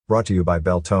Brought to you by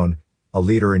Beltone, a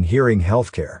leader in hearing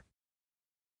healthcare.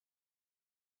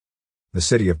 The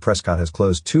city of Prescott has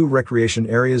closed 2 recreation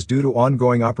areas due to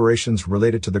ongoing operations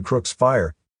related to the Crooks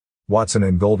Fire. Watson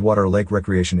and Goldwater Lake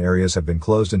recreation areas have been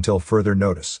closed until further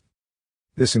notice.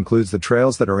 This includes the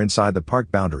trails that are inside the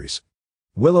park boundaries.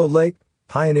 Willow Lake,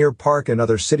 Pioneer Park and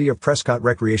other City of Prescott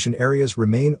recreation areas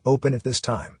remain open at this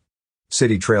time.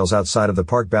 City trails outside of the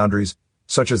park boundaries,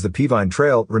 such as the Peavine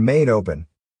Trail, remain open.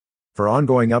 For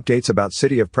ongoing updates about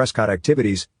City of Prescott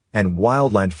activities and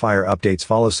wildland fire updates,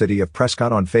 follow City of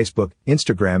Prescott on Facebook,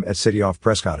 Instagram at City of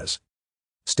Prescott.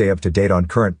 Stay up to date on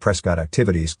current Prescott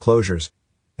activities, closures,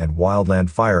 and wildland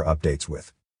fire updates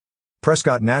with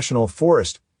Prescott National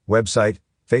Forest, website,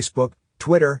 Facebook,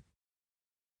 Twitter.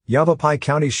 Yavapai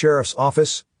County Sheriff's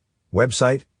Office,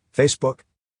 website, Facebook.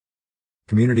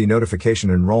 Community notification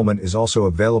enrollment is also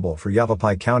available for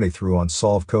Yavapai County through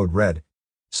OnSolve Code Red.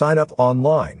 Sign up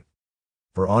online.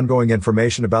 For ongoing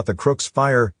information about the Crooks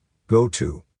Fire, go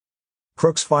to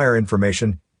Crooks Fire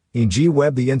Information,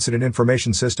 NG-Web, the Incident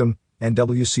Information System, and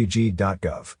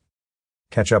WCG.gov.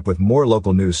 Catch up with more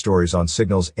local news stories on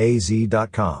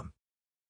signalsaz.com.